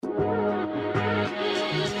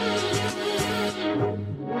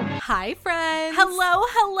Hi, friends.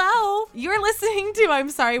 Hello. You're listening to I'm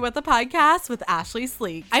Sorry What the Podcast with Ashley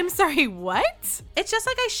Sleek. I'm sorry, what? It's just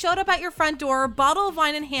like I showed up at your front door, bottle of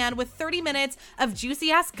wine in hand, with 30 minutes of juicy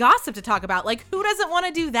ass gossip to talk about. Like, who doesn't want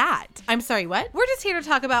to do that? I'm sorry, what? We're just here to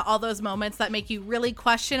talk about all those moments that make you really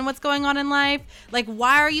question what's going on in life. Like,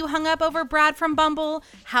 why are you hung up over Brad from Bumble?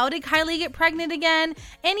 How did Kylie get pregnant again?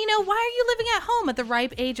 And why are you living at home at the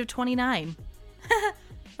ripe age of 29?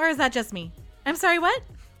 Or is that just me? I'm sorry, what?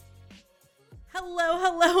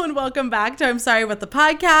 Hello, and welcome back to I'm Sorry What the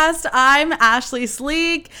Podcast. I'm Ashley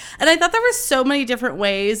Sleek, and I thought there were so many different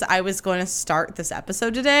ways I was going to start this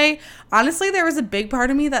episode today. Honestly, there was a big part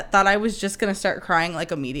of me that thought I was just going to start crying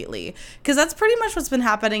like immediately, because that's pretty much what's been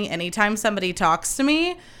happening anytime somebody talks to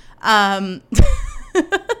me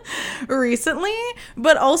recently.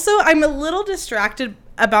 But also, I'm a little distracted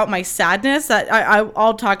about my sadness that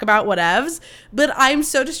I'll talk about whatevs, but I'm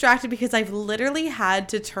so distracted because I've literally had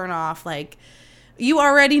to turn off, like, you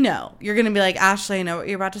already know. You're going to be like, Ashley, I know what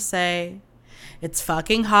you're about to say. It's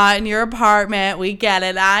fucking hot in your apartment. We get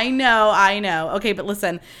it. I know. Okay, but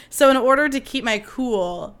listen. So in order to keep my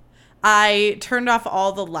cool, I turned off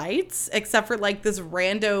all the lights except for like this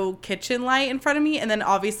rando kitchen light in front of me, and then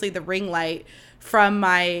obviously the ring light from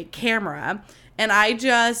my camera. And I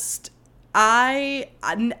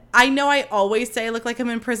know I always say I look like I'm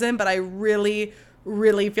in prison, but I really,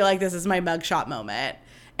 really feel like this is my mugshot moment.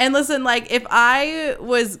 And listen, like, if I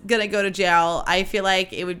was gonna go to jail, I feel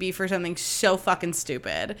like it would be for something so fucking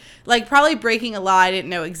stupid. Like, probably breaking a law I didn't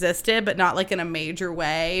know existed, but not, like, in a major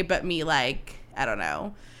way. But me, like, I don't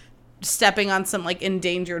know, stepping on some, like,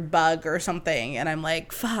 endangered bug or something. And I'm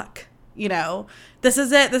like, fuck, this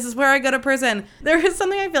is it. This is where I go to prison. There is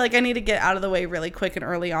something I feel like I need to get out of the way really quick and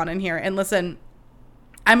early on in here. And listen,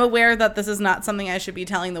 I'm aware that this is not something I should be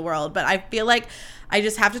telling the world, but I feel like I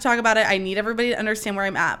just have to talk about it. I need everybody to understand where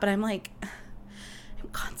I'm at, but I'm like, I'm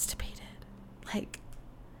constipated. Like,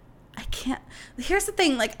 I can't. Here's the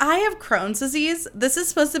thing. Like, I have Crohn's disease. This is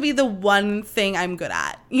supposed to be the one thing I'm good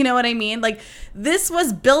at. You know what I mean? Like, this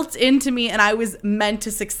was built into me and I was meant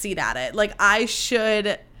to succeed at it. Like, I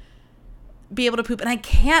should be able to poop and I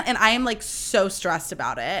can't. And I am like so stressed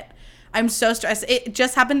about it. I'm so stressed. It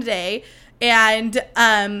just happened today. And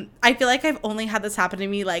I feel like I've only had this happen to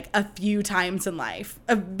me like a few times in life,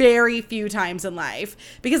 a very few times in life,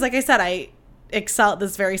 because like I said, I excel at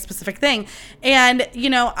this very specific thing. And,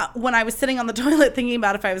 when I was sitting on the toilet thinking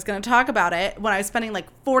about if I was going to talk about it, when I was spending like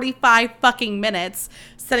 45 fucking minutes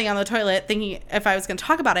sitting on the toilet thinking if I was going to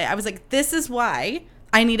talk about it, I was like, this is why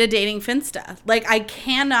I need a dating Finsta. Like, I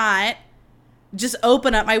cannot just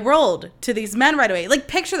open up my world to these men right away. Like,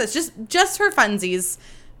 picture this, just for funsies.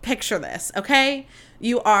 Picture this, okay?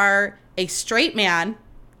 You are a straight man,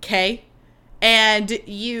 okay? And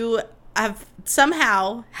you have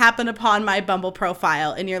somehow happened upon my Bumble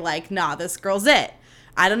profile and you're like, nah, this girl's it.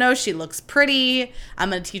 I don't know, she looks pretty. I'm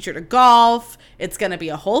going to teach her to golf. It's going to be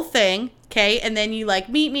a whole thing, okay? And then you like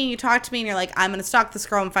meet me, you talk to me, and you're like, I'm going to stalk this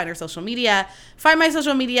girl and find her social media. Find my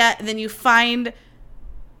social media, and then you find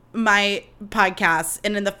my podcast,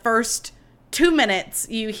 and in the first 2 minutes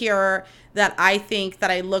you hear that I think that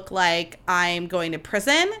I look like I'm going to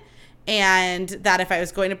prison, and that if I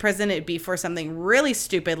was going to prison, it'd be for something really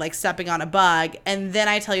stupid, like stepping on a bug. And then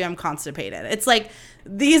I tell you I'm constipated. It's like,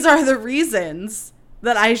 these are the reasons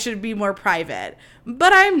that I should be more private.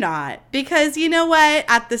 But I'm not, because you know what?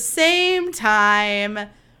 At the same time,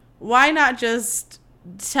 why not just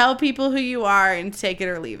tell people who you are and take it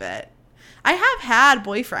or leave it? I have had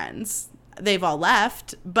boyfriends. They've all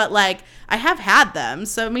left, but like, I have had them.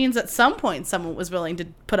 So it means at some point someone was willing to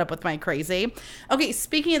put up with my crazy. Okay,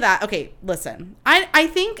 speaking of that, okay, listen, I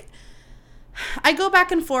think I go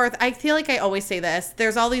back and forth. I feel like I always say this.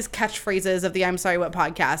 There's all these catchphrases of the I'm Sorry What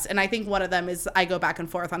podcast, and I think one of them is I go back and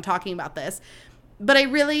forth on talking about this. But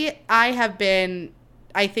I have been,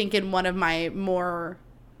 I think, in one of my more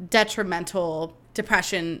detrimental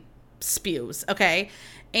depression spews, okay?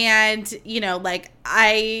 And, like,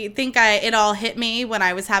 I think it all hit me when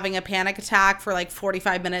I was having a panic attack for like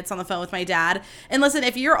 45 minutes on the phone with my dad. And listen,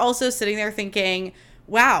 if you're also sitting there thinking,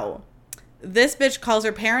 wow, this bitch calls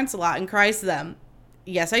her parents a lot and cries to them.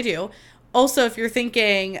 Yes, I do. Also, if you're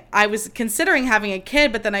thinking, I was considering having a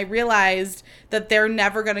kid, but then I realized that they're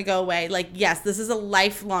never going to go away. Like, yes, this is a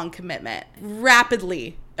lifelong commitment.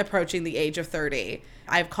 Rapidly approaching the age of 30.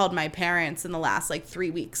 I've called my parents in the last like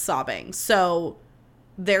 3 weeks sobbing. So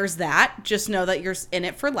there's that. Just know that you're in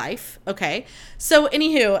it for life. Okay. So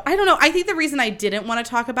anywho, I don't know. I think the reason I didn't want to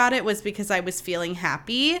talk about it was because I was feeling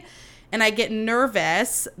happy, and I get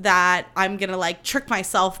nervous that I'm going to like trick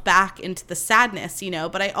myself back into the sadness,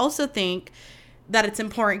 but I also think that it's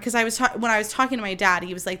important, because when I was talking to my dad,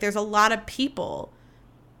 he was like, there's a lot of people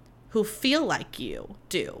who feel like you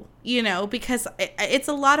do, because it's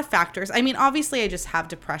a lot of factors. I mean, obviously I just have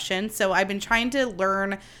depression, so I've been trying to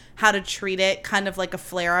learn how to treat it kind of like a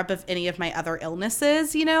flare-up of any of my other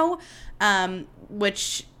illnesses,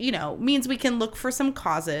 which, means we can look for some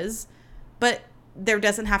causes, but there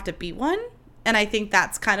doesn't have to be one. And I think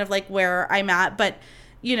that's kind of like where I'm at. But,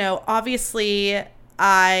 obviously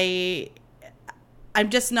I'm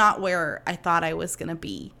just not where I thought I was going to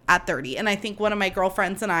be at 30. And I think one of my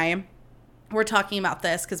girlfriends and I were talking about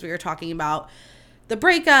this because we were talking about the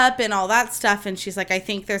breakup and all that stuff. And she's like, I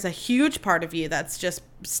think there's a huge part of you that's just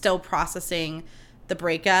still processing the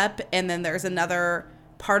breakup. And then there's another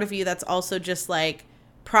part of you that's also just like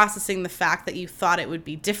processing the fact that you thought it would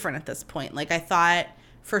be different at this point. Like, I thought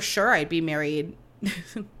for sure I'd be married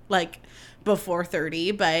like before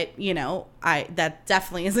 30, but that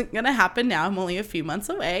definitely isn't gonna happen now. I'm only a few months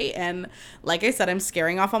away, and like I said, I'm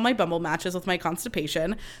scaring off all my Bumble matches with my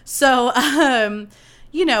constipation. So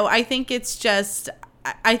I think it's just,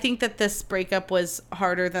 I think that this breakup was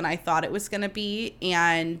harder than I thought it was gonna be,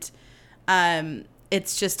 and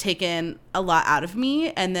it's just taken a lot out of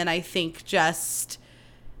me. And then I think just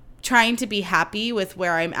trying to be happy with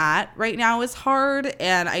where I'm at right now is hard,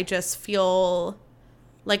 and I just feel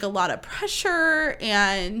like a lot of pressure,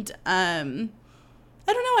 and I don't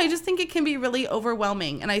know, I just think it can be really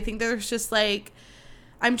overwhelming. And I think there's just like,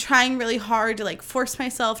 I'm trying really hard to like force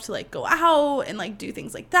myself to like go out and like do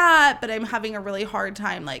things like that, but I'm having a really hard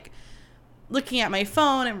time like looking at my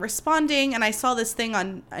phone and responding. And I saw this thing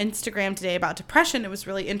on Instagram today about depression. It was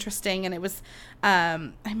really interesting, and it was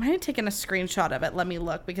I might have taken a screenshot of it. Let me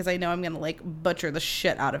look, because I know I'm gonna like butcher the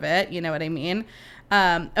shit out of it, you know what I mean?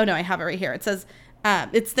 Oh no, I have it right here. It says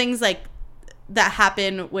it's things like that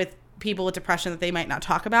happen with people with depression that they might not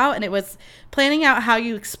talk about. And it was planning out how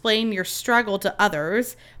you explain your struggle to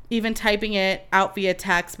others, even typing it out via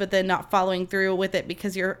text, but then not following through with it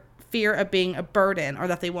because your fear of being a burden or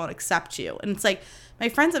that they won't accept you. And it's like, my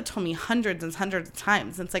friends have told me hundreds and hundreds of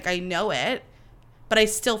times. And it's like, I know it, but I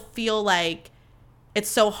still feel like it's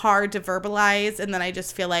so hard to verbalize. And then I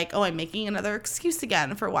just feel like, oh, I'm making another excuse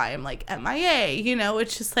again for why I'm like MIA,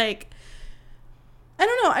 it's just like, I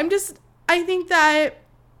don't know. I think that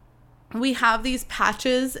we have these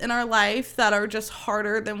patches in our life that are just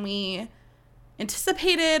harder than we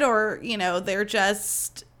anticipated, or, they're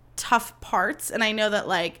just tough parts. And I know that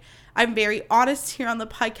like, I'm very honest here on the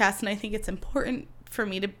podcast, and I think it's important for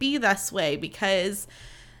me to be this way because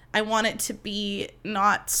I want it to be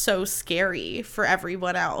not so scary for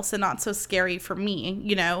everyone else and not so scary for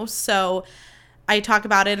me, So I talk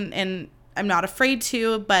about it, and I'm not afraid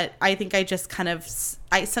to, but I think I just kind of,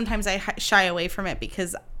 sometimes I shy away from it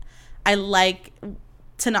because I like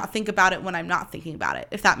to not think about it when I'm not thinking about it,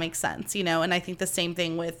 if that makes sense, And I think the same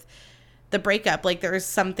thing with the breakup. Like, there's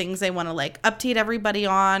some things I want to like update everybody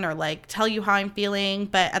on or like tell you how I'm feeling,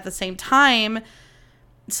 but at the same time,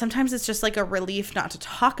 sometimes it's just like a relief not to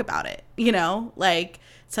talk about it, Like,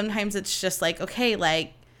 sometimes it's just like, okay,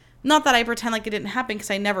 like, not that I pretend like it didn't happen, because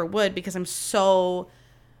I never would, because I'm so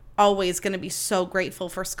always going to be so grateful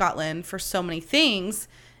for Scotland for so many things.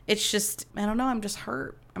 It's just, I don't know, I'm just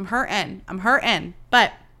hurt. I'm hurting.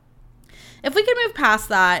 But if we can move past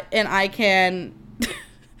that and I can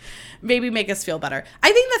maybe make us feel better.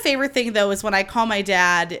 I think the favorite thing though is when I call my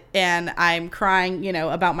dad and I'm crying,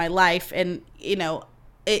 about my life, and,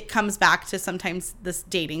 it comes back to sometimes this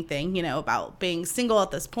dating thing, about being single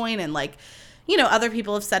at this point, and like, other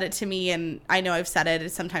people have said it to me, and I know I've said it.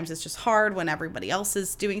 Sometimes it's just hard when everybody else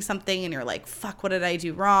is doing something and you're like, fuck, what did I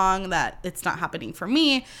do wrong that it's not happening for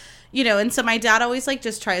me? And so my dad always like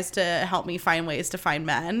just tries to help me find ways to find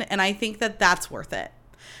men. And I think that that's worth it.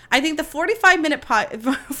 I think the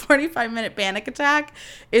 45-minute panic attack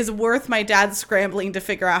is worth my dad scrambling to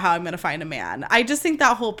figure out how I'm going to find a man. I just think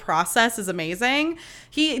that whole process is amazing.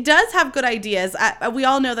 He does have good ideas. We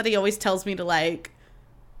all know that he always tells me to like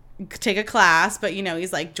take a class, but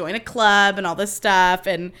he's like join a club and all this stuff,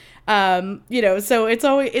 and so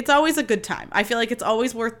it's always a good time. I feel like it's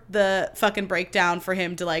always worth the fucking breakdown for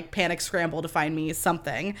him to like panic scramble to find me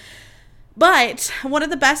something. But one of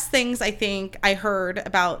the best things I think I heard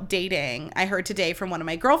about dating, I heard today from one of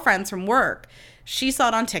my girlfriends from work. She saw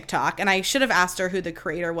it on TikTok, and I should have asked her who the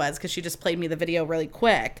creator was because she just played me the video really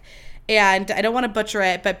quick, and I don't want to butcher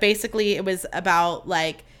it, but basically it was about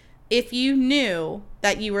like, if you knew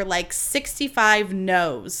that you were like 65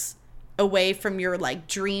 no's away from your like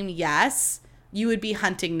dream yes, you would be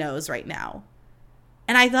hunting no's right now.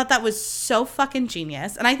 And I thought that was so fucking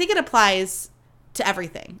genius. And I think it applies to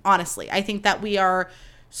everything, honestly. I think that we are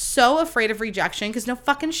so afraid of rejection because no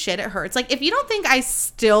fucking shit, it hurts. Like, if you don't think I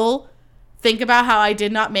still think about how I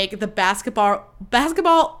did not make the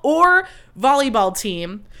basketball or volleyball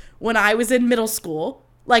team when I was in middle school,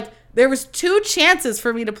 like, there was 2 chances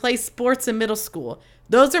for me to play sports in middle school.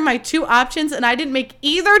 Those are my 2 options, and I didn't make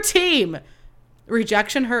either team.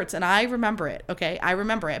 Rejection hurts, and I remember it, okay? I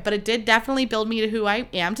remember it. But it did definitely build me to who I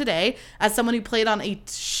am today as someone who played on a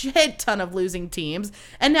shit ton of losing teams.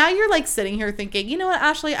 And now you're, like, sitting here thinking, you know what,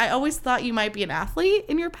 Ashley, I always thought you might be an athlete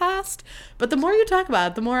in your past. But the more you talk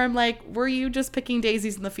about it, the more I'm like, were you just picking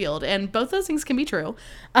daisies in the field? And both those things can be true.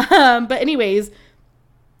 But anyways,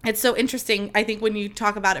 it's so interesting. I think when you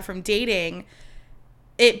talk about it from dating,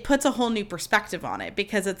 it puts a whole new perspective on it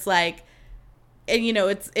because it's like, and, you know,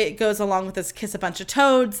 it goes along with this kiss a bunch of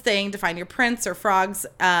toads thing to find your prince or frogs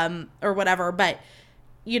or whatever. But,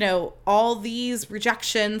 you know, all these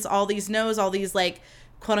rejections, all these no's, all these, like,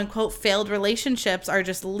 quote unquote failed relationships are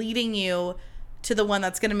just leading you to the one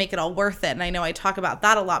that's going to make it all worth it. And I know I talk about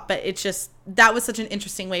that a lot, but it's just, that was such an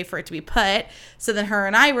interesting way for it to be put. So then her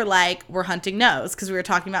and I were like, we're hunting no's because we were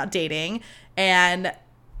talking about dating, and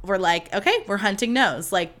we're like, okay, we're hunting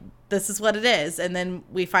no's. Like, this is what it is. And then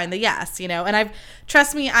we find the yes, you know. And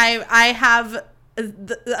trust me, I have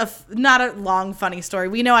not a long funny story.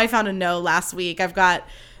 We know I found a no last week. I've got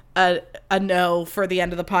a no for the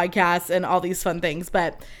end of the podcast and all these fun things.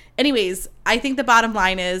 But anyways, I think the bottom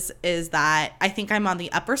line is that I think I'm on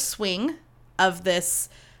the upper swing of this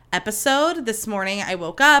episode. This morning I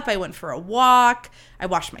woke up, I went for a walk, I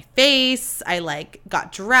washed my face, I like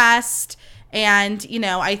got dressed. And, you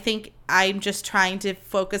know, I think I'm just trying to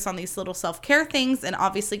focus on these little self-care things. And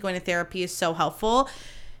obviously going to therapy is so helpful.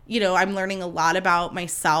 You know, I'm learning a lot about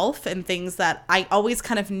myself and things that I always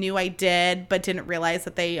kind of knew I did, but didn't realize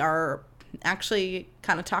that they are actually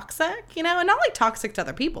kind of toxic, you know, and not like toxic to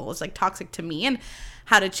other people. It's like toxic to me and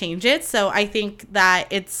how to change it. So I think that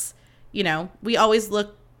it's, you know, we always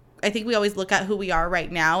look at who we are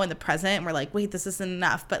right now in the present and we're like, wait, this isn't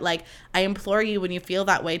enough. But like, I implore you, when you feel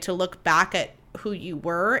that way, to look back at who you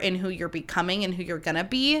were and who you're becoming and who you're gonna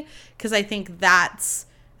be. Because I think that's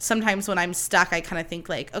sometimes when I'm stuck, I kind of think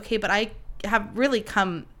like, okay, but I have really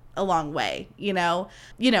come a long way, you know,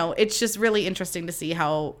 it's just really interesting to see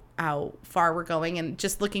how far we're going, and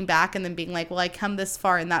just looking back and then being like, well, I come this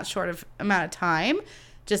far in that short of amount of time.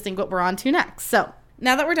 Just think what we're on to next. So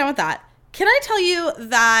now that we're done with that, can I tell you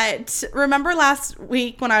that, remember last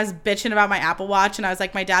week when I was bitching about my Apple Watch and I was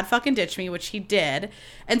like, my dad fucking ditched me, which he did.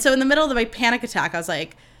 And so in the middle of my panic attack, I was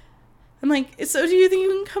like, so do you think you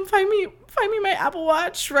can come find me my Apple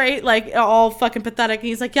Watch, right? Like, all fucking pathetic. And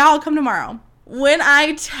he's like, yeah, I'll come tomorrow. When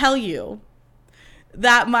I tell you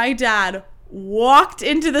that my dad walked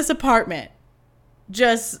into this apartment,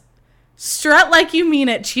 just strut like you mean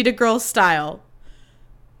it, cheetah girl style,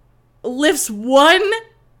 lifts one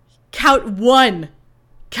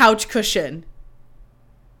couch cushion,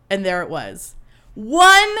 and there it was.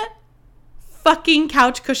 One fucking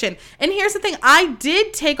couch cushion. And here's the thing, I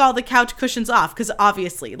did take all the couch cushions off because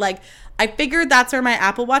obviously, like, I figured that's where my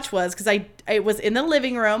Apple Watch was because it was in the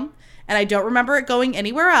living room and I don't remember it going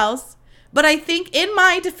anywhere else. But I think in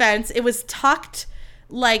my defense, it was tucked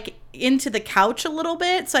like into the couch a little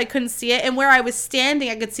bit so I couldn't see it, and where I was standing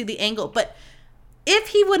I could see the angle. But if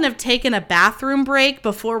he wouldn't have taken a bathroom break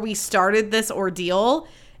before we started this ordeal,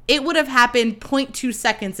 it would have happened 0.2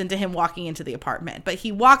 seconds into him walking into the apartment. But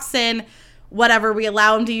he walks in, whatever, we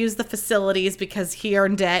allow him to use the facilities because he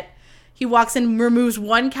earned it. He walks in, removes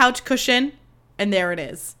one couch cushion, and there it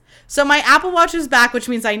is. So my Apple Watch is back, which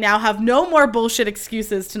means I now have no more bullshit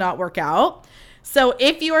excuses to not work out. So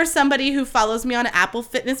if you are somebody who follows me on Apple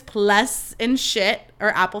Fitness Plus and shit, or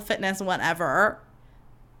Apple Fitness whatever,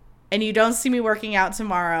 and you don't see me working out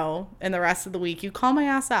tomorrow and the rest of the week, you call my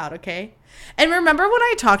ass out, okay? And remember when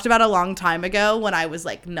I talked about a long time ago when I was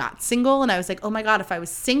like not single, and I was like, oh my God, if I was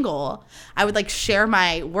single, I would like share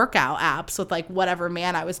my workout apps with like whatever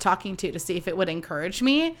man I was talking to see if it would encourage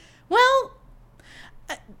me. Well,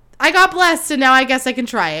 I got blessed, and now I guess I can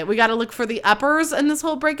try it. We got to look for the uppers in this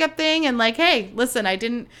whole breakup thing, and like, hey, listen, I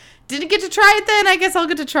didn't get to try it then. I guess I'll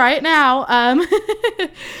get to try it now.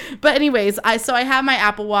 But anyways, I have my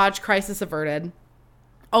Apple Watch, crisis averted.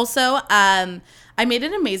 Also, I made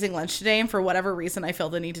an amazing lunch today, and for whatever reason, I feel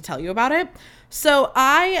the need to tell you about it. So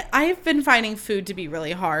I've been finding food to be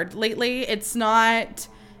really hard lately. It's not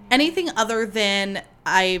anything other than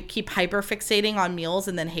I keep hyperfixating on meals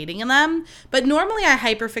and then hating them. But normally I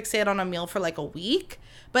hyperfixate on a meal for like a week.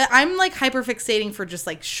 But I'm like hyperfixating for just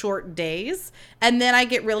like short days. And then I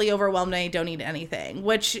get really overwhelmed and I don't eat anything,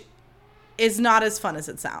 which is not as fun as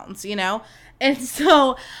it sounds, you know? And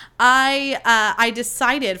so I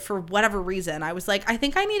decided for whatever reason, I was like, I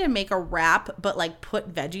think I need to make a wrap, but like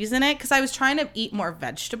put veggies in it, because I was trying to eat more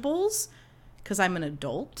vegetables because I'm an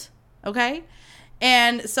adult, okay?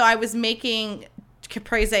 And so I was making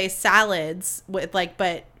caprese salads with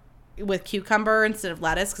with cucumber instead of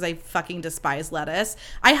lettuce, because I fucking despise lettuce.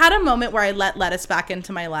 I had a moment where I let lettuce back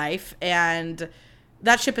into my life, and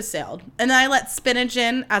that ship has sailed. And then I let spinach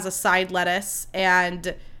in as a side lettuce,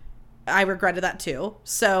 and I regretted that too.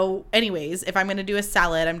 So anyways, if I'm going to do a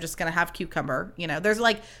salad, I'm just going to have cucumber. You know, there's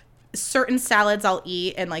like certain salads I'll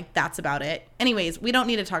eat, and like that's about it. Anyways, we don't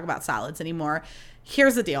need to talk about salads anymore.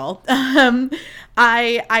 Here's the deal.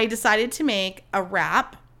 I decided to make a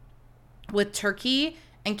wrap with turkey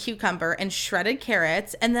and cucumber and shredded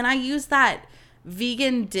carrots. And then I used that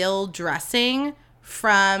vegan dill dressing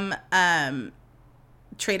from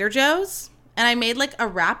Trader Joe's. And I made like a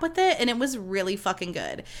wrap with it, and it was really fucking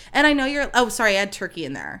good. And I know oh, sorry, I had turkey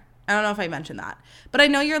in there. I don't know if I mentioned that. But I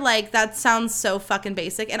know you're like, that sounds so fucking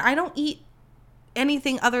basic. And I don't eat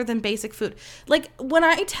anything other than basic food. Like, when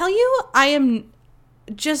I tell you, I am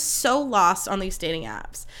just so lost on these dating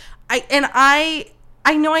apps. I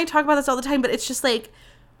know I talk about this all the time, but it's just like,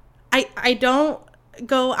 I don't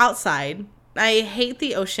go outside. I hate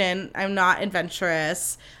the ocean. I'm not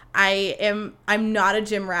adventurous. I'm not a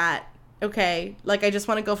gym rat. Okay, like I just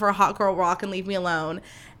want to go for a hot girl walk and leave me alone.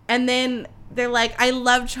 And then they're like, I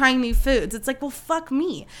love trying new foods. It's like, well, fuck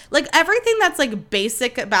me. Like everything that's like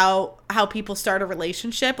basic about how people start a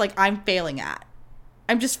relationship, like I'm failing at.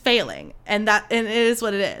 I'm just failing, and it is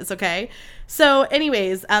what it is. Okay. So,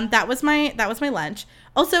 anyways, that was my lunch.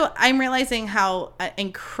 Also, I'm realizing how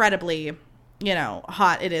incredibly,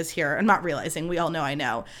 hot it is here. I'm not realizing. We all know I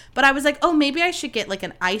know. But I was like, oh, maybe I should get like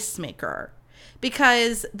an ice maker.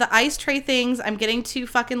 Because the ice tray things, I'm getting too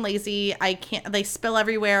fucking lazy. They spill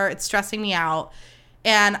everywhere. It's stressing me out.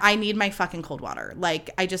 And I need my fucking cold water. Like,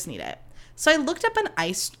 I just need it. So I looked up an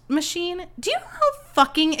ice machine. Do you know how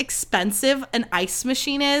fucking expensive an ice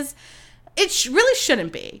machine is? It really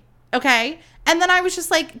shouldn't be. Okay? And then I was just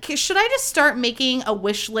like, should I just start making a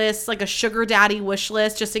wish list, like a sugar daddy wish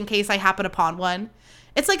list, just in case I happen upon one?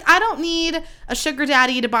 It's like, I don't need a sugar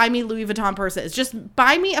daddy to buy me Louis Vuitton purses. Just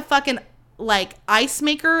buy me a fucking like ice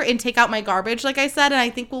maker and take out my garbage, like I said, and I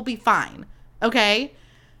think we'll be fine. Okay?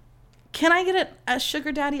 Can I get a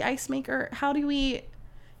sugar daddy ice maker?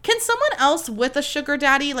 Can someone else with a sugar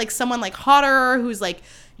daddy, like someone like hotter, who's like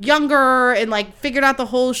younger and like figured out the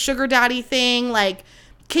whole sugar daddy thing, like,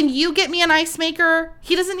 can you get me an ice maker?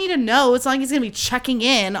 He doesn't need to know. It's not like he's gonna be checking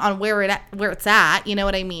in on where it's at. You know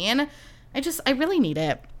what I mean? I really need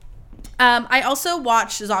it. I also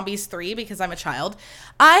watched Zombies 3 because I'm a child.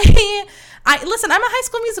 Listen, I'm a High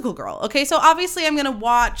School Musical girl. Okay, so obviously I'm gonna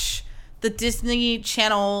watch the Disney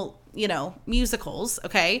Channel, musicals.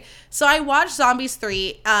 Okay, so I watched Zombies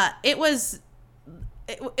 3. It was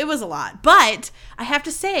a lot, but I have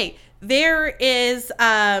to say there is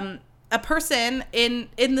a person in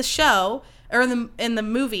the show or in the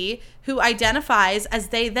movie who identifies as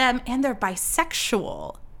they them, and they're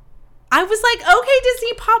bisexual. I was like, okay,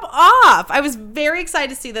 Disney, pop off. I was very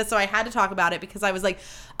excited to see this, so I had to talk about it because I was like,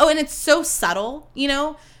 oh, and it's so subtle,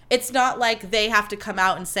 It's not like they have to come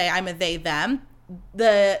out and say I'm a they, them.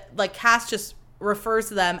 The cast just refers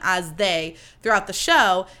to them as they throughout the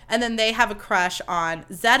show, and then they have a crush on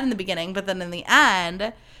Zed in the beginning, but then in the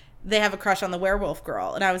end, they have a crush on the werewolf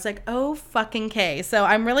girl. And I was like, oh, fucking K. So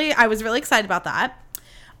I was really excited about that.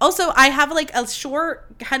 Also, I have like a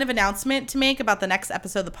short kind of announcement to make about the next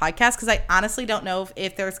episode of the podcast, because I honestly don't know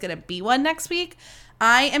if there's going to be one next week.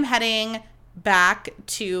 I am heading back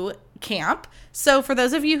to camp. So for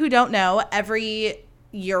those of you who don't know, every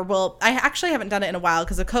year, I actually haven't done it in a while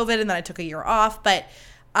because of COVID, and then I took a year off, but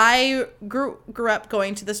I grew up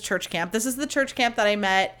going to this church camp. This is the church camp that I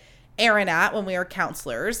met Aaron at when we were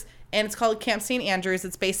counselors, and it's called Camp St. Andrews.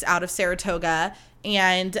 It's based out of Saratoga.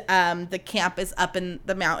 And the camp is up in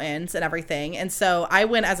the mountains and everything. And so I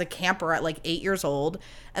went as a camper at like 8 years old.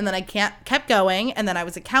 And then I kept going. And then I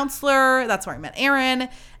was a counselor. That's where I met Aaron.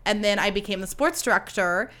 And then I became the sports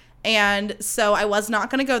director. And so I was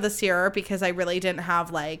not going to go this year because I really didn't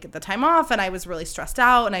have like the time off. And I was really stressed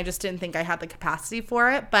out. And I just didn't think I had the capacity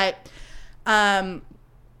for it. But I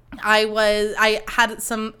had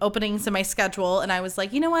some openings in my schedule. And I was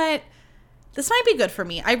like, you know what? This might be good for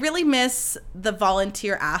me. I really miss the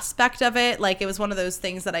volunteer aspect of it. Like, it was one of those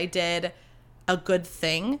things that I did a good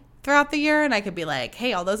thing throughout the year, and I could be like,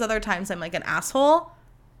 hey, all those other times I'm like an asshole,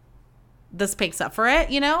 this makes up for it,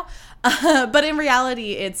 But in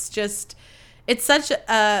reality, it's such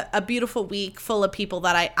a beautiful week full of people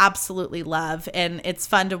that I absolutely love, and it's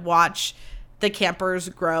fun to watch the campers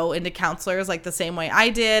grow into counselors like the same way I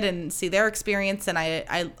did and see their experience. And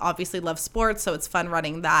I obviously love sports, so it's fun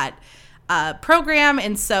running that program.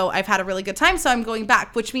 And so I've had a really good time. So I'm going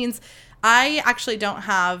back, which means I actually won't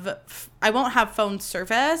have phone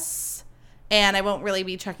service, and I won't really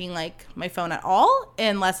be checking like my phone at all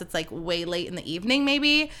unless it's like way late in the evening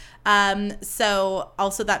maybe. So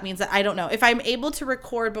also that means that I don't know if I'm able to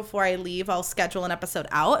record before I leave. I'll schedule an episode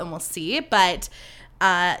out and we'll see. But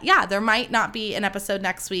yeah, there might not be an episode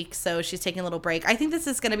next week. So she's taking a little break. I think this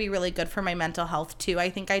is going to be really good for my mental health too. I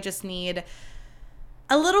think I just need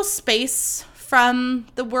a little space from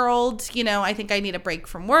the world. You know, I think I need a break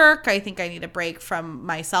from work. I think I need a break from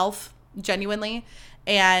myself, genuinely.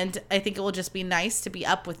 And I think it will just be nice to be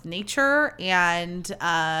up with nature and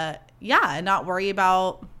and not worry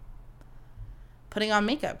about putting on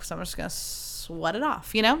makeup, because I'm just going to sweat it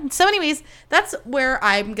off, you know? So anyways, that's where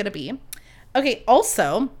I'm going to be. Okay,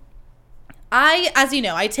 also, as you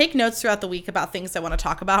know, I take notes throughout the week about things I want to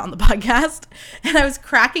talk about on the podcast. And I was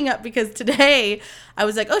cracking up because today I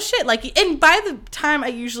was like, oh shit. Like, and by the time I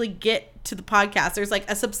usually get to the podcast, there's like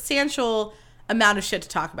a substantial amount of shit to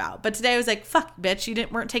talk about. But today I was like, fuck, bitch, you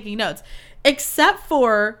weren't taking notes. Except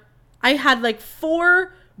for I had like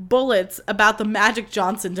 4 bullets about the Magic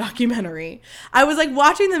Johnson documentary. I was like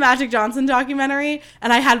watching the Magic Johnson documentary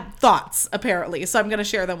and I had thoughts apparently. So I'm going to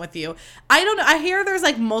share them with you. I don't know. I hear there's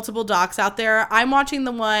like multiple docs out there. I'm watching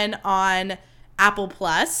the one on Apple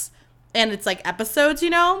Plus and it's like episodes, you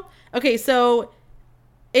know? Okay. So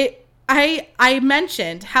I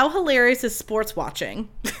mentioned how hilarious is sports watching,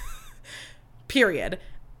 period.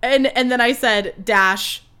 And then I said,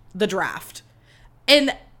 dash the draft.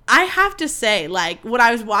 And I have to say, like, when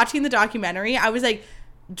I was watching the documentary, I was like,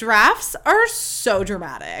 drafts are so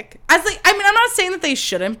dramatic. I'm not saying that they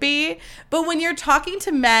shouldn't be, but when you're talking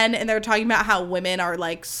to men and they're talking about how women are,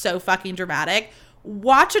 like, so fucking dramatic,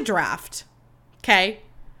 watch a draft, okay?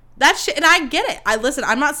 That shit, and I get it. Listen,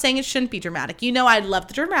 I'm not saying it shouldn't be dramatic. You know I love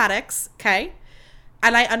the dramatics, okay?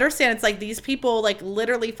 And I understand it's like these people, like,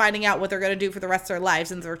 literally finding out what they're going to do for the rest of their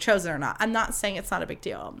lives and if they're chosen or not. I'm not saying it's not a big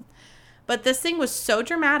deal. But this thing was so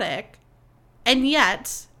dramatic, and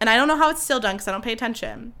yet, and I don't know how it's still done because I don't pay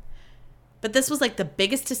attention, but this was like the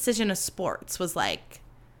biggest decision of sports was like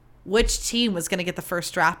which team was going to get the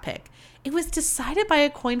first draft pick. It was decided by a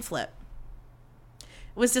coin flip.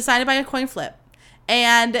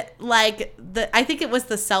 And like I think it was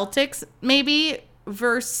the Celtics maybe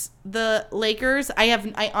versus the Lakers.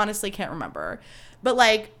 I honestly can't remember. But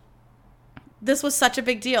like this was such a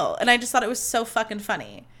big deal, and I just thought it was so fucking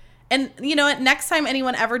funny. And, you know, next time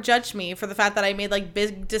anyone ever judged me for the fact that I made, like,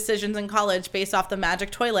 big decisions in college based off the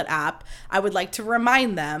Magic Toilet app, I would like to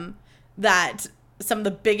remind them that some of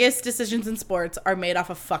the biggest decisions in sports are made off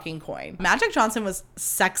a fucking coin. Magic Johnson was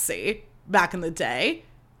sexy back in the day.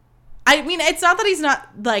 I mean, it's not that he's not,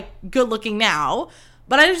 like, good looking now,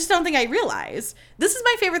 but I just don't think I realized. This is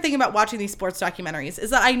my favorite thing about watching these sports documentaries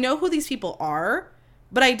is that I know who these people are,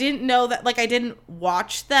 but I didn't know that, like, I didn't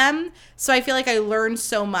watch them. So I feel like I learned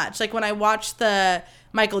so much. Like, when I watched the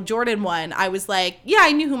Michael Jordan one, I was like, yeah,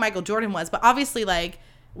 I knew who Michael Jordan was. But obviously, like,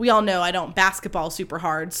 we all know I don't basketball super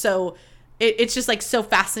hard. So it's just, like, so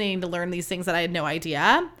fascinating to learn these things that I had no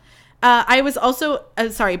idea. I was also,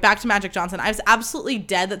 back to Magic Johnson. I was absolutely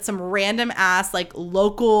dead that some random ass, like,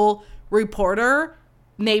 local reporter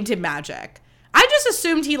named him Magic. I just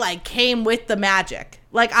assumed he, like, came with the magic.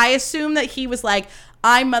 Like, I assumed that he was like,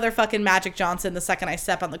 I'm motherfucking Magic Johnson the second I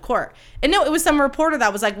step on the court. And no, it was some reporter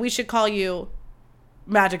that was like, we should call you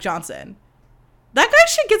Magic Johnson. That guy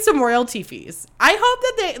should get some royalty fees. I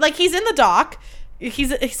hope that he's in the doc.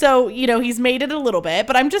 So, you know, he's made it a little bit,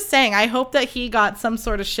 but I'm just saying, I hope that he got some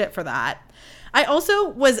sort of shit for that. I also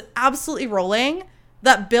was absolutely rolling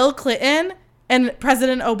that Bill Clinton and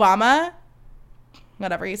President Obama,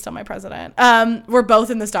 whatever, he's still my president, were both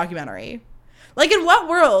in this documentary. Like, in what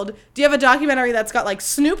world do you have a documentary that's got, like,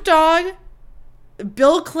 Snoop Dogg,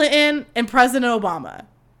 Bill Clinton, and President Obama?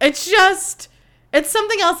 It's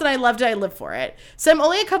something else, and I loved it. I live for it. So I'm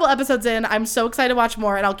only a couple episodes in. I'm so excited to watch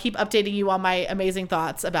more, and I'll keep updating you on my amazing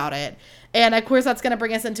thoughts about it. And, of course, that's going to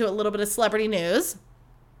bring us into a little bit of celebrity news.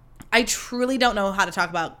 I truly don't know how to talk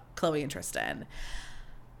about Khole and Tristian.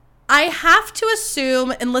 I have to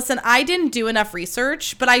assume, and listen, I didn't do enough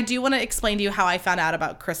research, but I do want to explain to you how I found out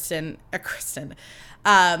about Khole and Tristian.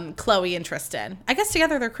 I guess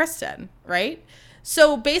together they're Kristen, right?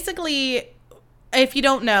 So basically, if you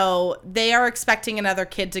don't know, they are expecting another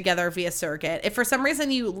kid together via surrogate. If for some reason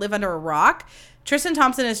you live under a rock, Tristan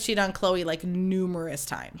Thompson has cheated on Khole like numerous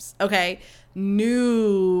times, okay?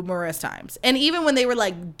 Numerous times. And even when they were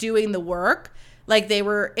like doing the work, Like they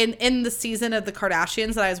were in the season of the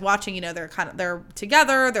Kardashians that I was watching, you know, they're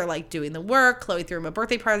together, they're like doing the work. Khloe threw him a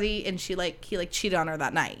birthday party and he cheated on her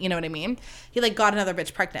that night. You know what I mean? He like got another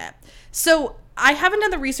bitch pregnant. So I haven't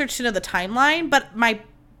done the research to know the timeline, but my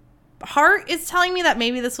heart is telling me that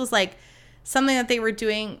maybe this was like something that they were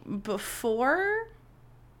doing before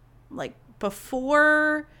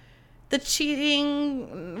the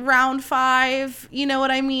cheating round 5, you know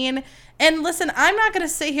what I mean? And listen, I'm not going to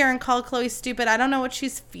sit here and call Khloe stupid. I don't know what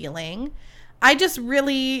she's feeling.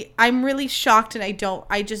 I'm really shocked and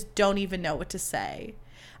I just don't even know what to say.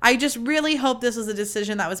 I just really hope this was a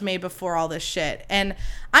decision that was made before all this shit. And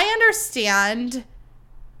I understand.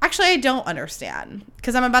 Actually, I don't understand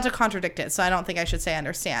because I'm about to contradict it. So I don't think I should say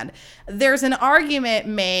understand. There's an argument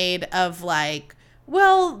made of like,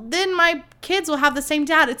 well, then my kids will have the same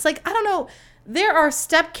dad. It's like, I don't know. There are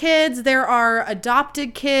stepkids, there are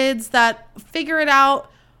adopted kids that figure it out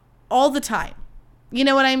all the time. You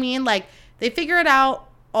know what I mean? Like they figure it out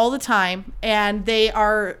all the time and they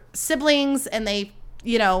are siblings and they,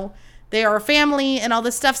 you know, they are family and all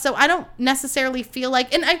this stuff. So I don't necessarily feel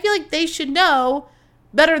like, and I feel like they should know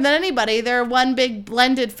better than anybody. They're one big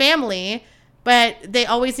blended family. But they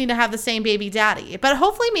always need to have the same baby daddy. But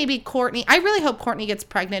hopefully maybe Kourtney, I really hope Kourtney gets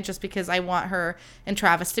pregnant just because I want her and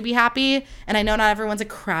Travis to be happy. And I know not everyone's a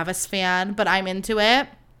Kravis fan, but I'm into it.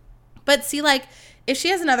 But see, like, if she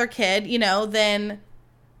has another kid, you know, then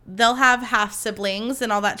they'll have half siblings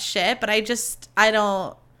and all that shit. But I don't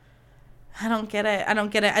get it. I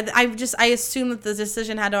don't get it. I assume that the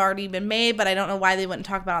decision had already been made, but I don't know why they wouldn't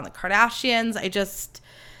talk about it on the Kardashians.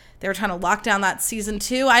 They were trying to lock down that season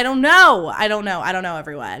 2. I don't know,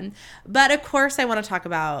 everyone. But, of course, I want to talk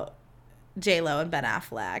about J-Lo and Ben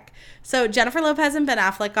Affleck. So, Jennifer Lopez and Ben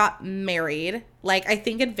Affleck got married, like, I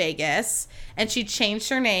think in Vegas. And she changed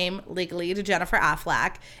her name legally to Jennifer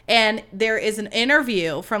Affleck. And there is an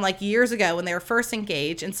interview from, like, years ago when they were first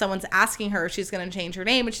engaged. And someone's asking her if she's going to change her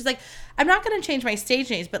name. And she's like, I'm not going to change my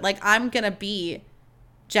stage names, but, like, I'm going to be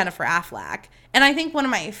Jennifer Affleck. And I think one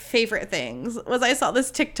of my favorite things was I saw this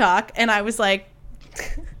TikTok and I was like,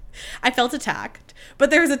 I felt attacked. But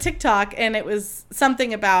there was a TikTok and it was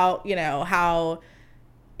something about, you know, how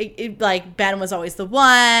like Ben was always the one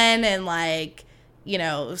and like, you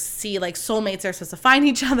know, see like soulmates are supposed to find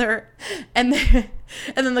each other. And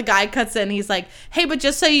then the guy cuts in. He's like, hey, but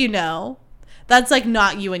just so you know, that's like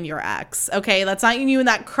not you and your ex, okay? That's not you and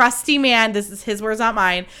that crusty man. This is his words, not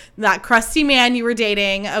mine. That crusty man you were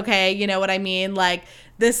dating, okay? You know what I mean? Like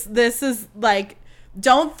this is like,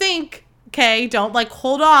 don't think, okay? Don't like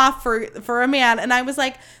hold off for a man. And I was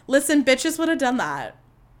like, listen, bitches would have done that,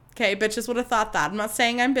 okay? Bitches would have thought that. I'm not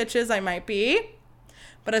saying I'm bitches. I might be,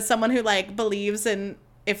 but as someone who like believes in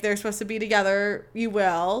if they're supposed to be together, you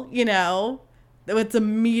will, you know. It's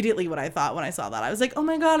immediately what I thought when I saw that. I was like, oh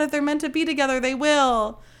my God, if they're meant to be together, they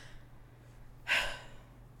will.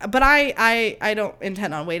 But I don't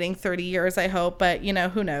intend on waiting 30 years, I hope. But, you know,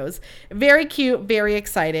 who knows? Very cute, very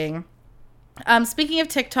exciting. Speaking of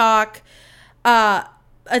TikTok,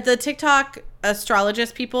 the TikTok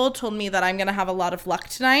astrologist people told me that I'm going to have a lot of luck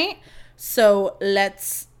tonight. So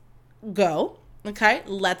let's go. Okay,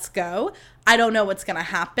 let's go. I don't know what's going to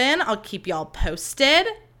happen. I'll keep y'all posted.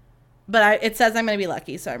 But it says I'm going to be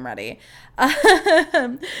lucky, so I'm ready.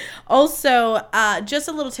 Also, just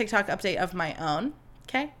a little TikTok update of my own,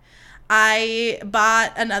 okay? I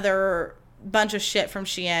bought another bunch of shit from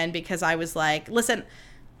Shein because I was like, listen,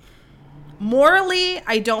 morally,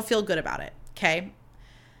 I don't feel good about it, okay?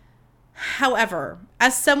 However,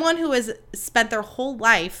 as someone who has spent their whole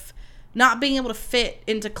life not being able to fit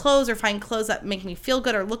into clothes or find clothes that make me feel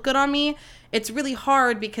good or look good on me, it's really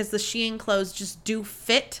hard because the Shein clothes just do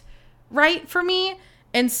fit right for me.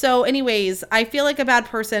 And so anyways, I feel like a bad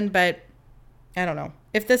person, but I don't know.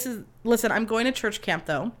 If this is, listen, I'm going to church camp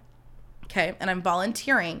though. Okay. And I'm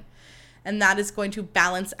volunteering and that is going to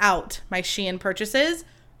balance out my Shein purchases.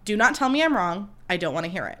 Do not tell me I'm wrong. I don't want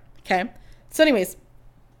to hear it. Okay. So anyways,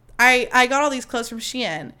 I got all these clothes from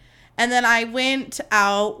Shein and then I went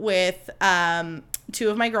out with, 2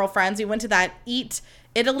 of my girlfriends. We went to that Eat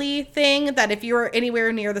Italy thing that if you're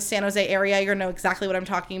anywhere near the San Jose area, you're gonna know exactly what I'm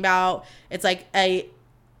talking about. It's like a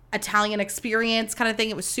Italian experience kind of thing.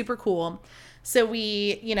 It was super cool. So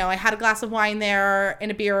we, you know, I had a glass of wine there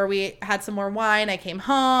and a beer. We had some more wine. I came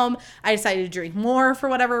home. I decided to drink more for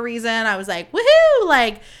whatever reason. I was like, woohoo,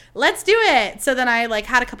 like, let's do it. So then I like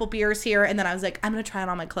had a couple beers here and then I was like, I'm gonna try on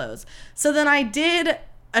all my clothes. So then I did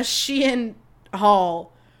a Shein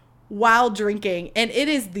haul while drinking and it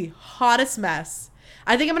is the hottest mess.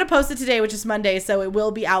 I think I'm going to post it today, which is Monday, so it will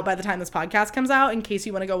be out by the time this podcast comes out in case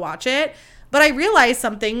you want to go watch it. But I realized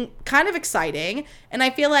something kind of exciting. And I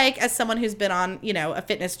feel like as someone who's been on, you know, a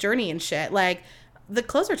fitness journey and shit, like the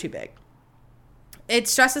clothes are too big. It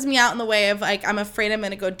stresses me out in the way of like, I'm afraid I'm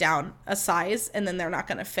going to go down a size and then they're not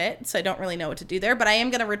going to fit. So I don't really know what to do there, but I am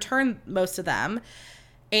going to return most of them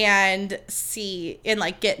and see and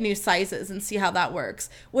like get new sizes and see how that works,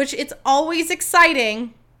 which it's always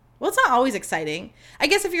exciting. Well, it's not always exciting. I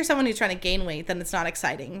guess if you're someone who's trying to gain weight, then it's not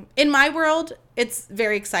exciting. In my world, it's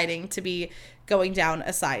very exciting to be going down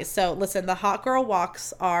a size. So listen, the hot girl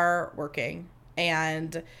walks are working.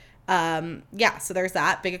 And yeah, so there's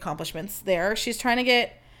that. Big accomplishments there. She's trying to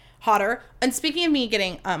get hotter. And speaking of me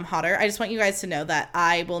getting hotter, I just want you guys to know that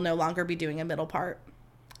I will no longer be doing a middle part.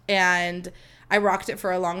 And I rocked it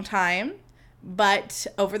for a long time. But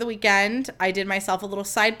over the weekend, I did myself a little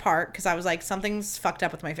side part because I was like, something's fucked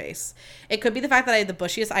up with my face. It could be the fact that I had the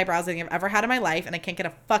bushiest eyebrows I think I've ever had in my life, and I can't get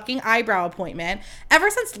a fucking eyebrow appointment.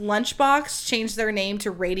 Ever since Lunchbox changed their name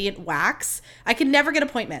to Radiant Wax, I could never get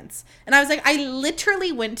appointments. And I was like, I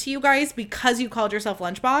literally went to you guys because you called yourself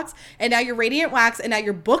Lunchbox, and now you're Radiant Wax, and now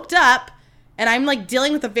you're booked up, and I'm like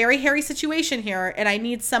dealing with a very hairy situation here, and I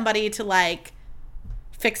need somebody to like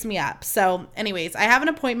fix me up. So anyways, I have an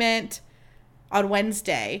appointment on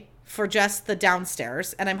Wednesday for just the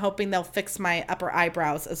downstairs, and I'm hoping they'll fix my upper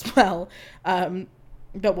eyebrows as well.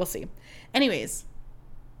 But we'll see. Anyways,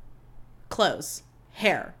 clothes,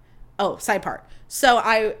 hair. Oh, side part. So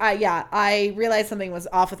I realized something was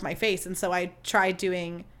off with my face, and so I tried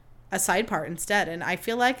doing a side part instead, and I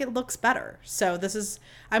feel like it looks better. So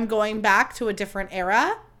I'm going back to a different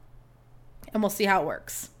era, and we'll see how it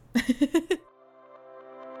works.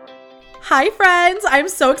 Hi friends, I'm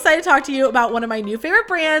so excited to talk to you about one of my new favorite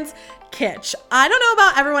brands, Kitsch. I don't know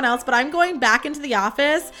about everyone else, but I'm going back into the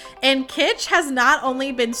office, and Kitsch has not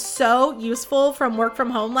only been so useful from work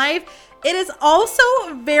from home life, it is also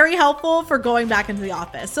very helpful for going back into the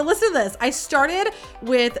office. So listen to this. I started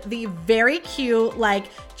with the very cute, like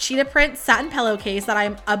cheetah print satin pillowcase that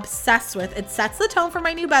I'm obsessed with. It sets the tone for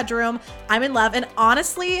my new bedroom. I'm in love. And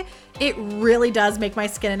honestly, it really does make my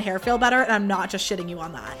skin and hair feel better. And I'm not just shitting you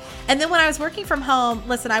on that. And then when I was working from home,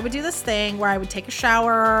 listen, I would do this thing where I would take a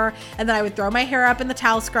shower and then I would throw my hair up in the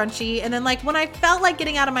towel scrunchie. And then like when I felt like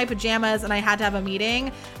getting out of my pajamas and I had to have a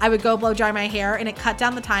meeting, I would go blow dry my hair, and it cut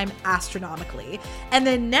down the time astronomically. And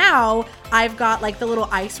then now I've got like the little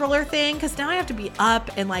ice roller thing, because now I have to be up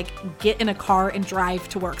and like get in a car and drive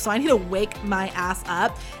to work. So I need to wake my ass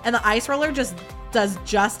up, and the ice roller just does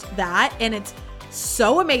just that. And it's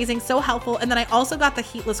so amazing, so helpful. And then I also got the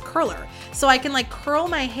heatless curler, so I can like curl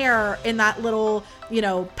my hair in that little, you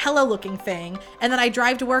know, pillow looking thing. And then I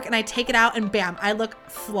drive to work and I take it out and bam, I look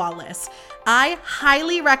flawless. I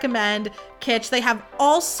highly recommend Kitsch. They have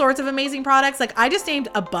all sorts of amazing products. Like I just named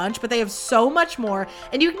a bunch, but they have so much more.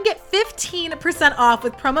 And you can get 15% off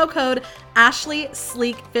with promo code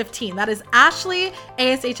AshleySleek15. That is Ashley,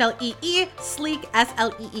 ASHLEE, Sleek,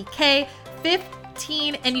 SLEEK,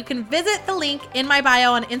 15. And you can visit the link in my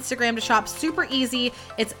bio on Instagram to shop super easy.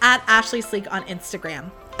 It's at Ashley Sleek on Instagram.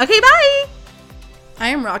 Okay, bye. I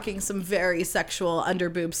am rocking some very sexual under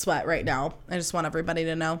boob sweat right now. I just want everybody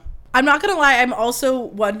to know. I'm not going to lie. I'm also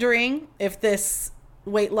wondering if this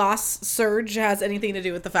weight loss surge has anything to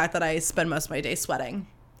do with the fact that I spend most of my day sweating.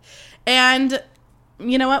 And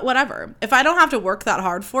you know what? Whatever. If I don't have to work that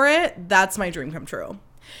hard for it, that's my dream come true.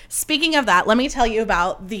 Speaking of that, let me tell you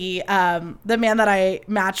about the man that I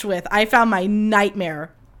matched with. I found my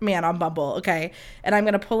nightmare man on Bumble, okay? And I'm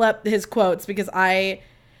going to pull up his quotes because I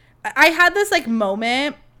had this like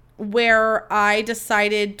moment where I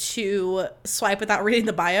decided to swipe without reading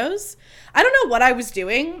the bios. I don't know what I was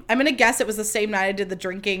doing. I'm going to guess it was the same night I did the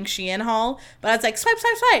drinking Shein haul, but I was like, swipe,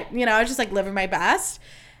 swipe, swipe. You know, I was just like living my best.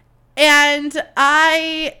 And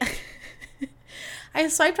I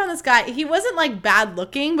swiped on this guy. He wasn't like bad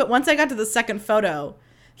looking, but once I got to the second photo,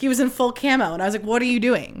 he was in full camo. And I was like, what are you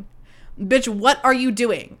doing? Bitch, what are you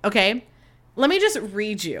doing? Okay. Let me just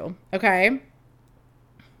read you. Okay.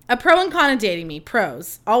 A pro and con of dating me.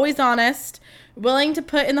 Pros: always honest, willing to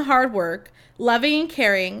put in the hard work, loving and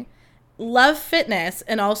caring, love fitness,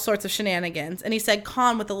 and all sorts of shenanigans. And he said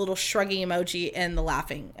con with a little shrugging emoji and the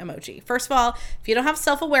laughing emoji. First of all, if you don't have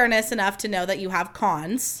self-awareness enough to know that you have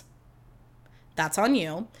cons, that's on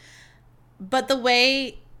you. But the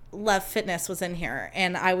way love fitness was in here,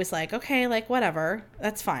 and I was like, okay, like whatever,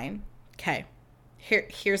 that's fine. Okay,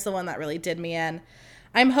 here's the one that really did me in.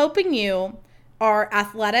 I'm hoping you are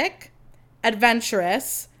athletic,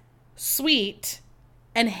 adventurous, sweet,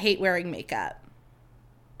 and hate wearing makeup.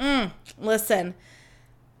 Listen,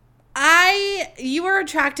 you are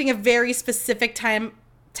attracting a very specific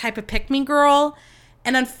type of pick-me girl,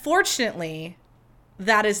 And unfortunately,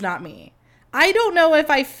 that is not me. I don't know if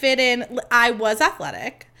I fit in. I was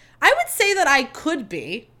athletic. I would say that I could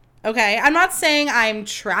be. Okay. I'm not saying I'm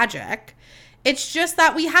tragic. It's just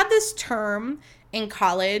that we had this term in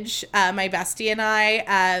college, my bestie and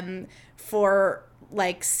I, for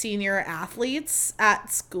like senior athletes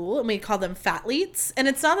at school, and we call them fatleets. And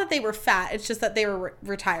it's not that they were fat. It's just that they were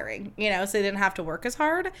retiring, you know, so they didn't have to work as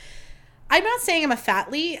hard. I'm not saying I'm a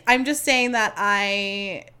fatleet. I'm just saying that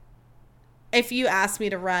if you asked me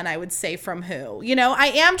to run, I would say from who. You know, I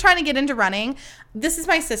am trying to get into running. This is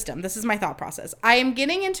my system. This is my thought process. I am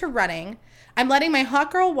getting into running. I'm letting my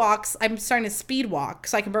hot girl walks. I'm starting to speed walk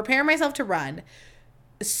so I can prepare myself to run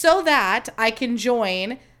so that I can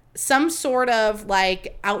join some sort of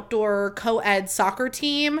like outdoor co-ed soccer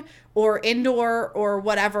team or indoor or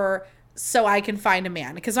whatever so I can find a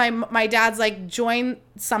man. Because my dad's like, join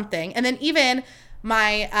something. And then even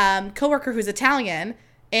my coworker who's Italian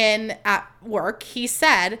at work, he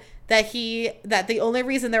said that the only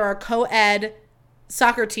reason there are co-ed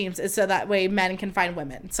soccer teams is so that way men can find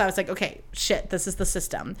women. So I was like, okay, shit, this is the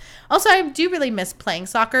system. Also, I do really miss playing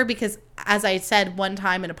soccer because, as I said one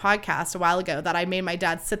time in a podcast a while ago, that I made my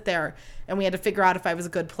dad sit there and we had to figure out if I was a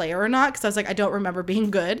good player or not, because I was like, I don't remember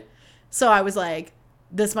being good. So I was like,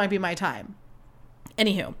 this might be my time.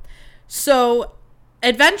 Anywho, so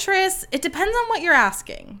adventurous, it depends on what you're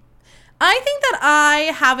asking. I think that I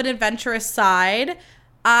have an adventurous side.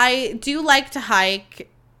 I do like to hike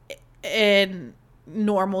in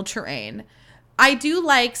normal terrain. I do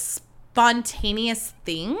like spontaneous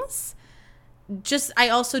things. I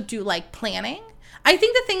also do like planning. I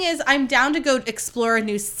think the thing is, I'm down to go explore a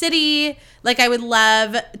new city. Like, I would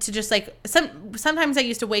love to just like, sometimes I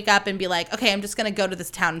used to wake up and be like, okay, I'm just going to go to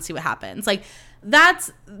this town and see what happens. Like,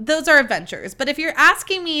 those are adventures. But if you're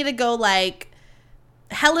asking me to go like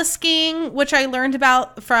heli skiing, which I learned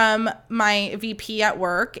about from my VP at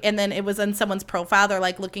work, and then it was in someone's profile, they're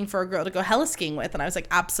like looking for a girl to go heli skiing with, and I was like,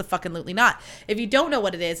 abso-fucking-lutely not. If you don't know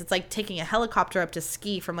what it is, it's like taking a helicopter up to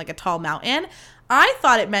ski from like a tall mountain. I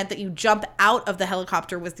thought it meant that you jump out of the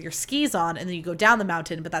helicopter with your skis on and then you go down the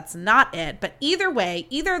mountain, but that's not it. But either way,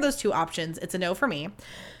 either of those two options, it's a no for me.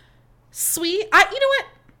 Sweet, you know what?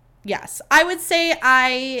 Yes, I would say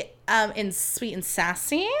I am sweet and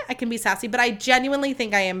sassy. I can be sassy, but I genuinely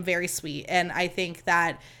think I am very sweet. And I think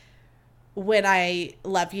that when I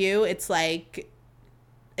love you, it's like,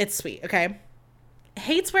 it's sweet, okay?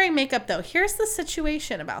 Hates wearing makeup, though. Here's the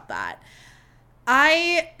situation about that.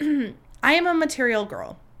 I am a material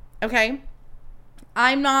girl, okay?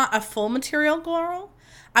 I'm not a full material girl.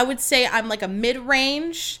 I would say I'm like a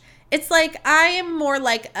mid-range. It's like I am more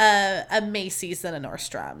like a Macy's than a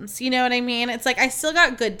Nordstrom's. You know what I mean? It's like I still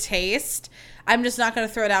got good taste. I'm just not going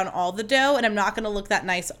to throw down all the dough, and I'm not going to look that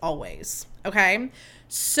nice always. Okay?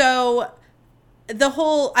 So the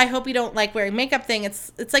whole I hope you don't like wearing makeup thing,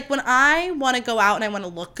 it's like when I want to go out and I want to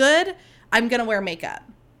look good, I'm going to wear makeup.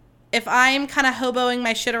 If I'm kind of hoboing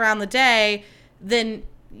my shit around the day, then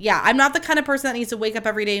yeah, I'm not the kind of person that needs to wake up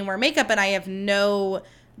every day and wear makeup, and I have no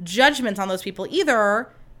judgments on those people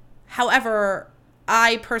either. However,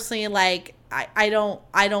 I personally I don't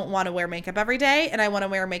want to wear makeup every day, and I want to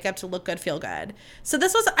wear makeup to look good, feel good. So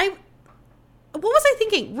what was I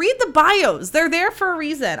thinking? Read the bios. They're there for a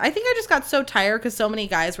reason. I think I just got so tired because so many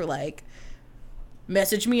guys were like,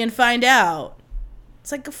 message me and find out.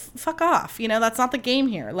 It's like, fuck off. You know, that's not the game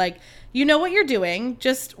here. Like, you know what you're doing,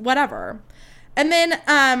 just whatever. And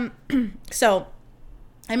then, so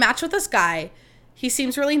I matched with this guy. He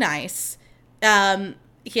seems really nice.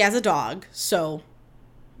 He has a dog, so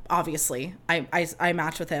obviously I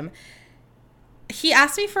matched with him. He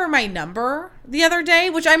asked me for my number the other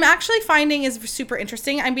day, which I'm actually finding is super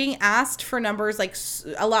interesting. I'm being asked for numbers like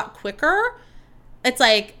a lot quicker. It's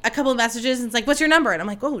like a couple of messages and it's like, what's your number? And I'm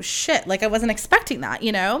like, oh shit, like I wasn't expecting that,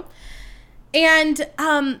 you know? And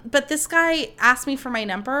but this guy asked me for my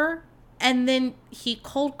number and then he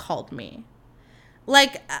cold called me.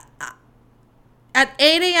 Like at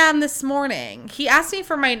 8 a.m. this morning, he asked me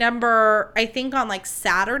for my number, I think on like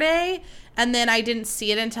Saturday, and then I didn't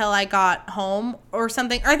see it until I got home or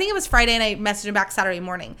something. Or I think it was Friday and I messaged him back Saturday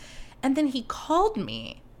morning. And then he called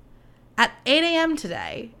me at 8 a.m.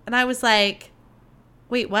 today. And I was like,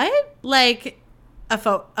 wait, what? Like a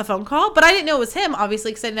phone call? But I didn't know it was him,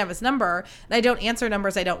 obviously, because I didn't have his number. And I don't answer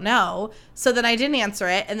numbers I don't know. So then I didn't answer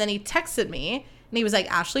it. And then he texted me. And he was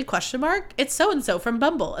like, Ashley, ? It's so-and-so from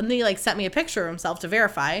Bumble. And then he like sent me a picture of himself to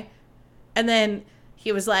verify. And then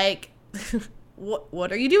he was like,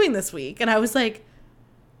 what are you doing this week? And I was like,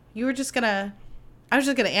 I was just going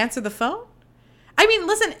to answer the phone? I mean,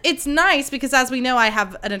 listen, it's nice because as we know, I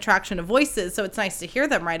have an attraction to voices, so it's nice to hear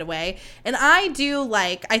them right away. And I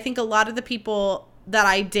think a lot of the people that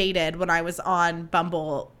I dated when I was on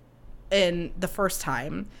Bumble in the first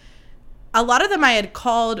time, a lot of them I had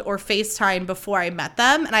called or FaceTime before I met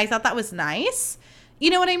them, and I thought that was nice. You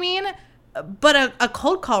know what I mean? But a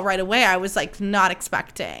cold call right away, I was like not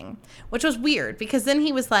expecting, which was weird because then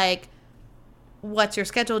he was like, what's your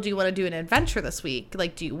schedule? Do you want to do an adventure this week?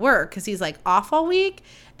 Like, do you work? Because he's like off all week.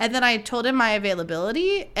 And then I told him my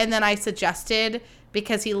availability. And then I suggested,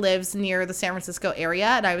 because he lives near the San Francisco area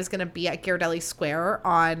and I was going to be at Ghirardelli Square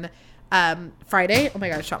on Friday. Oh my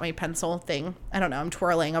God, I shot my pencil thing. I don't know. I'm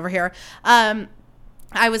twirling over here. I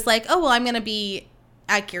was like, oh, well, I'm going to be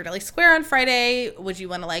at Ghirardelli Square on Friday. Would you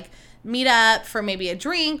want to like meet up for maybe a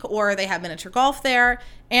drink, or they have miniature golf there?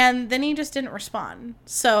 And then he just didn't respond.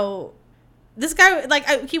 So this guy,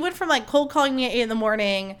 like, he went from, like, cold calling me at 8 in the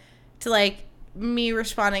morning to, like, me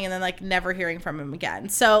responding and then, like, never hearing from him again.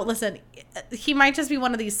 So, listen, he might just be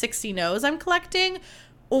one of these 60 no's I'm collecting,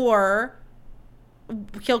 or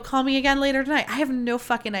he'll call me again later tonight. I have no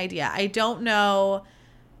fucking idea. I don't know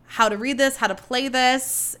how to read this, how to play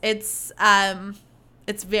this. It's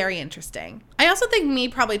very interesting. I also think me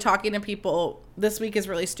probably talking to people this week is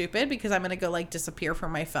really stupid because I'm going to go, like, disappear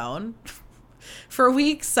from my phone for a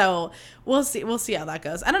week. So we'll see how that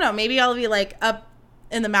goes. I don't know. Maybe I'll be like up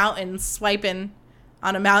in the mountains swiping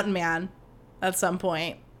on a mountain man at some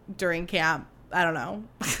point during camp. I don't know.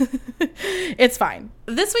 It's fine.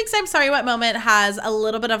 This week's I'm Sorry What moment has a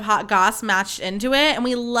little bit of hot goss matched into it. And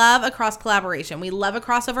we love a cross collaboration. We love a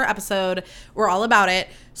crossover episode. We're all about it.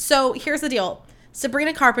 So here's the deal.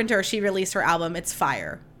 Sabrina Carpenter, she released her album. It's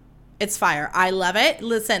fire. It's fire. I love it.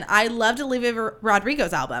 Listen, I loved Olivia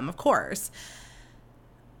Rodrigo's album, of course.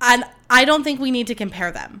 And I don't think we need to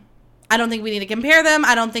compare them. I don't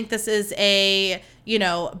think this is a,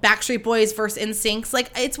 Backstreet Boys versus NSYNC.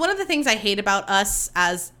 Like, it's one of the things I hate about us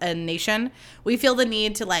as a nation. We feel the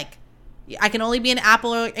need to, like, I can only be an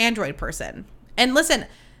Apple or Android person. And listen,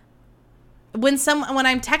 when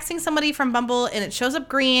I'm texting somebody from Bumble and it shows up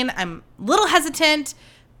green, I'm a little hesitant,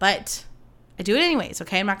 but I do it anyways,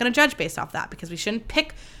 okay? I'm not going to judge based off that because we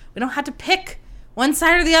don't have to pick one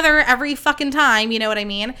side or the other every fucking time, you know what I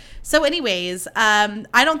mean? So anyways, I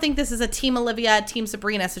don't think this is a Team Olivia, Team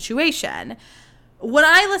Sabrina situation. When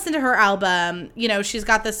I listened to her album, she's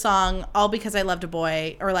got this song, All Because I Loved a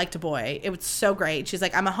Boy, or Liked a Boy. It was so great. She's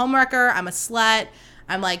like, I'm a homewrecker, I'm a slut,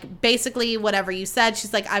 I'm like, basically whatever you said.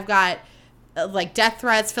 She's like, I've got like death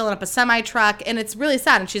threats, filling up a semi-truck, and it's really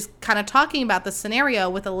sad. And she's kind of talking about the scenario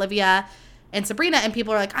with Olivia and Sabrina, and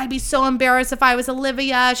people are like, I'd be so embarrassed if I was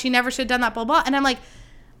Olivia. She never should have done that, blah, blah. And I'm like,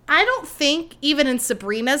 I don't think even in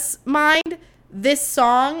Sabrina's mind, this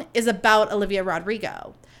song is about Olivia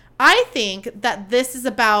Rodrigo. I think that this is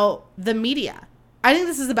about the media. I think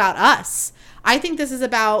this is about us. I think this is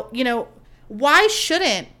about, why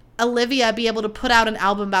shouldn't Olivia be able to put out an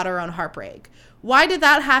album about her own heartbreak? Why did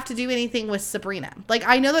that have to do anything with Sabrina? Like,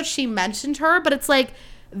 I know that she mentioned her, but it's like,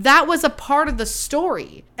 that was a part of the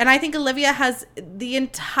story. And I think Olivia has the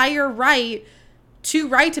entire right to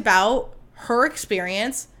write about her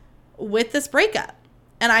experience with this breakup.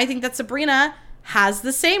 And I think that Sabrina has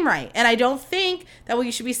the same right. And I don't think that we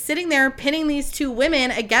should be sitting there pinning these two women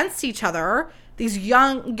against each other, these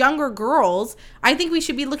younger girls. I think we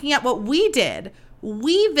should be looking at what we did.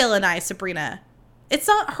 We villainized Sabrina. It's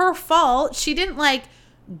not her fault. She didn't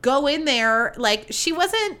go in there, she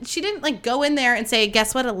didn't go in there and say,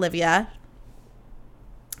 guess what, Olivia?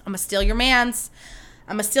 I'm gonna steal your mans.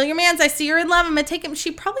 I see you're in love. I'm gonna take him. She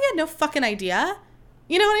probably had no fucking idea.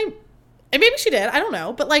 You know what I mean? And maybe she did. I don't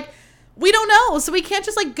know. But we don't know. So we can't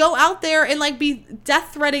just go out there and be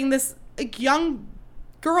death threatening this young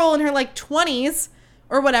girl in her 20s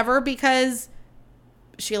or whatever because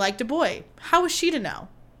she liked a boy. How was she to know?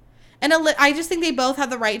 And I just think they both have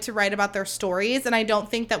the right to write about their stories. And I don't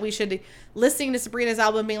think that we should be listening to Sabrina's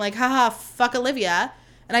album being like, haha, fuck Olivia.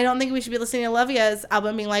 And I don't think we should be listening to Olivia's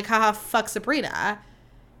album being like, haha, fuck Sabrina.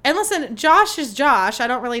 And listen, Josh is Josh. I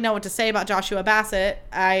don't really know what to say about Joshua Bassett.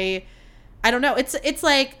 I don't know. It's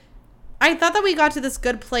like, I thought that we got to this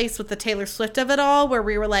good place with the Taylor Swift of it all, where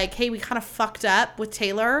we were like, hey, we kind of fucked up with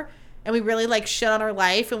Taylor. And we really shit on her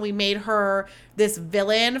life, and we made her this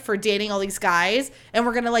villain for dating all these guys, and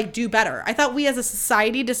we're gonna do better. I thought we as a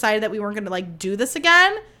society decided that we weren't gonna do this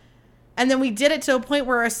again, and then we did it to a point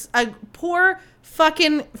where a poor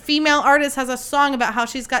fucking female artist has a song about how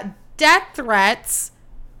she's got death threats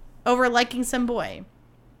over liking some boy.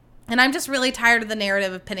 And I'm just really tired of the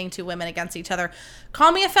narrative of pitting two women against each other.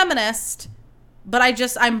 Call me a feminist, But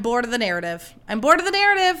I'm bored of the narrative. I'm bored of the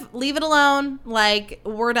narrative. Leave it alone. Like,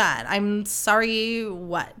 we're done. I'm sorry,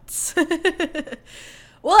 what?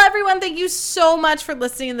 Well, everyone, thank you so much for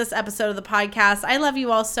listening to this episode of the podcast. I love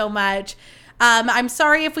you all so much. I'm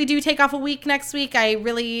sorry if we do take off a week next week. I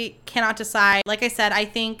really cannot decide. Like I said, I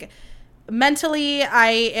think mentally I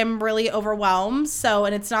am really overwhelmed.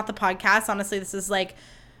 And it's not the podcast. Honestly, this is like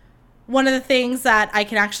one of the things that I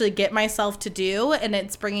can actually get myself to do, and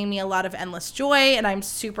it's bringing me a lot of endless joy, and I'm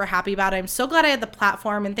super happy about it. I'm so glad I had the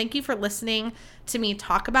platform, and thank you for listening to me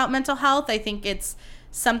talk about mental health. I think it's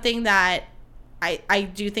something that I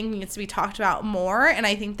do think needs to be talked about more, and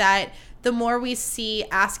I think that the more we see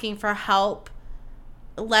asking for help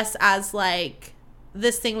less as like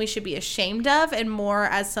this thing we should be ashamed of and more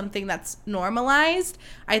as something that's normalized,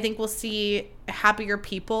 I think we'll see happier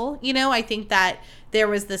people. You know, I think that there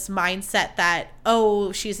was this mindset that,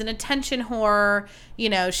 oh, she's an attention whore, you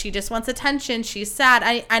know, she just wants attention, she's sad.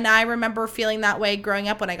 I remember feeling that way growing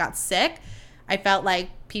up when I got sick. I felt like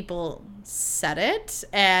people said it,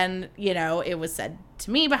 and, you know, it was said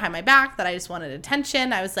to me behind my back that I just wanted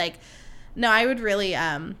attention. I was like, no, I would really,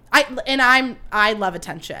 I love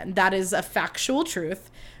attention. That is a factual truth,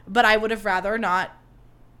 but I would have rather not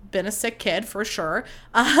been a sick kid for sure.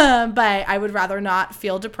 But I would rather not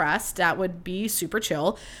feel depressed. That would be super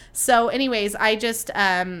chill. So anyways, I just,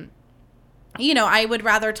 you know, I would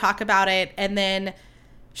rather talk about it and then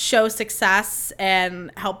show success and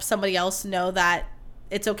help somebody else know that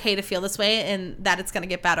it's okay to feel this way and that it's going to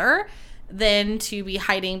get better than to be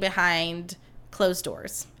hiding behind closed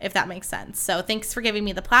doors, if that makes sense. So thanks for giving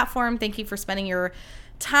me the platform. Thank you for spending your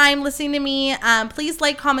time listening to me. Please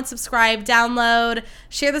like, comment, subscribe, download,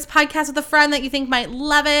 share this podcast with a friend that you think might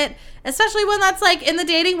love it, especially one that's like in the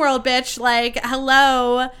dating world, bitch. Like,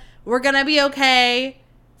 hello, we're gonna be okay.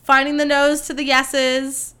 Finding the no's to the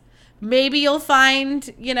yeses. Maybe you'll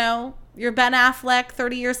find, you know, your Ben Affleck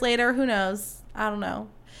 30 years later. Who knows? I don't know.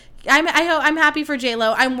 I'm happy for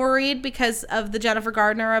J-Lo. I'm worried because of the Jennifer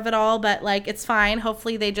Gardner of it all, but like, it's fine.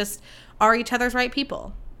 Hopefully they just are each other's right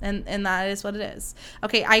people. And that is what it is.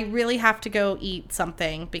 Okay, I really have to go eat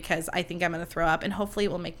something because I think I'm going to throw up, and hopefully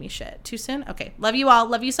it will make me shit. Too soon? Okay, love you all.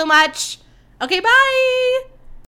 Love you so much. Okay, bye.